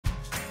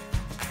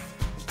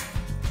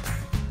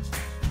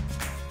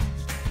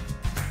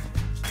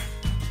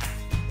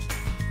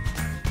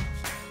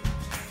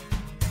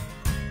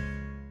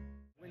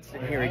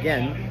here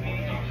again,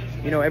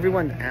 you know,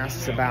 everyone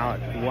asks about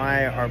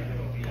why our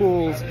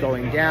pool's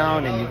going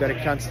down and you've got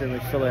to constantly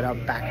fill it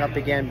up back up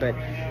again, but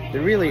the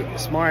really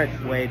smart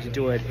way to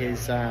do it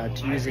is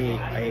to use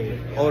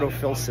a auto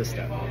fill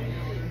system.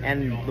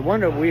 And the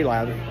one that we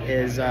love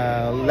is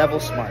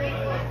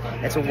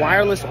LevelSmart. It's a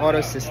wireless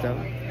auto system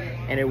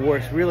and it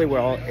works really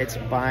well. It's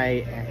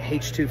by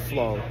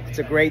H2flow. It's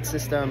a great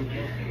system.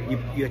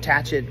 You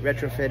attach it,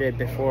 retrofit it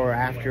before or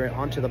after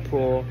onto the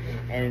pool,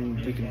 and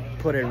you can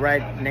put it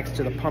right next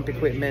to the pump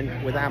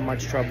equipment without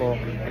much trouble,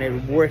 and it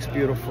works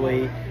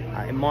beautifully.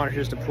 It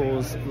monitors the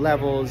pool's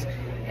levels,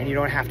 and you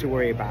don't have to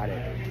worry about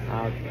it.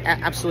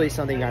 Absolutely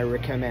something I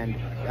recommend.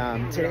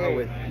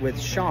 Today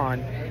with Sean,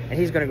 and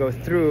he's going to go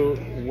through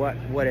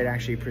what it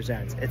actually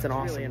presents. It's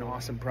really an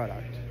awesome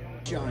product.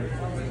 Sean.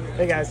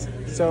 Hey guys,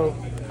 so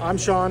I'm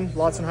Sean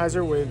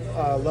Lotzenheiser with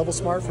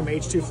LevelSmart from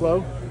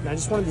H2flow, and I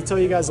just wanted to tell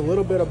you guys a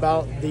little bit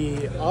about the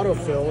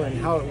autofill and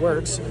how it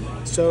works.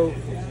 So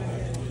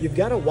you've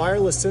got a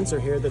wireless sensor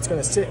here that's going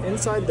to sit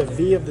inside the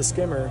V of the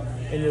skimmer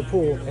in your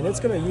pool, and it's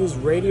going to use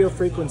radio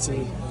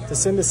frequency to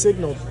send a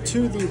signal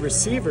to the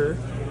receiver,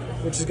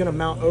 which is going to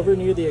mount over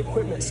near the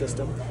equipment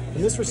system,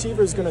 and this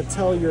receiver is going to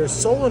tell your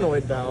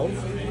solenoid valve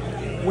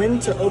when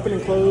to open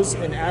and close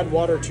and add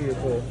water to your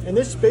pool. And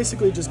this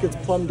basically just gets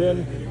plumbed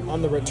in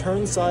on the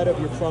return side of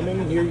your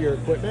plumbing near your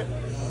equipment.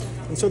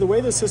 And so the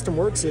way the system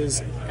works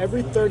is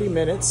every 30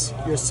 minutes,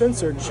 your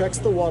sensor checks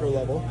the water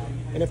level,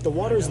 and if the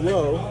water's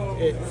low,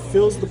 it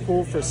fills the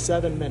pool for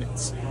 7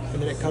 minutes,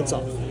 and then it cuts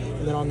off.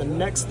 And then on the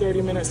next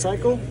 30-minute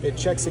cycle, it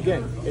checks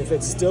again. If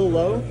it's still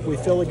low, we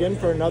fill again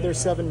for another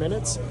 7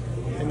 minutes,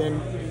 and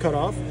then cut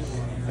off.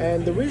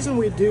 And the reason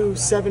we do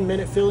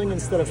 7-minute filling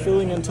instead of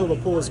filling until the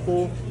pool is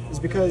full is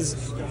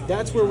because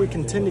that's where we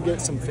can tend to get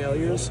some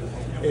failures,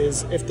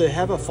 is if they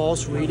have a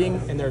false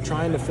reading and they're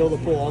trying to fill the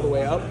pool all the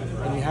way up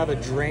and you have a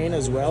drain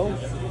as well,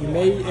 you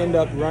may end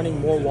up running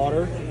more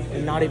water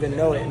and not even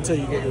know it until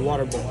you get your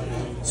water bill.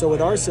 So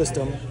with our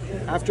system,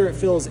 after it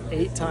fills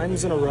 8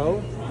 times in a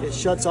row, it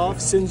shuts off,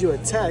 sends you a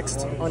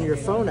text on your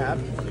phone app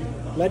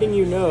letting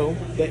you know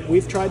that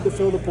we've tried to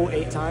fill the pool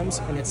 8 times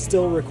and it's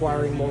still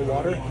requiring more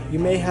water. You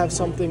may have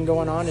something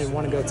going on and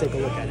want to go take a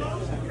look at it.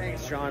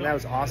 Thanks, Sean. That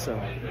was awesome.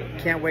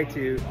 Can't wait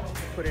to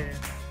put it in.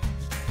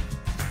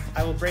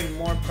 I will bring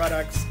more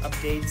products,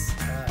 updates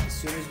as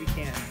soon as we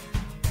can.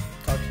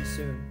 Talk to you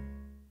soon.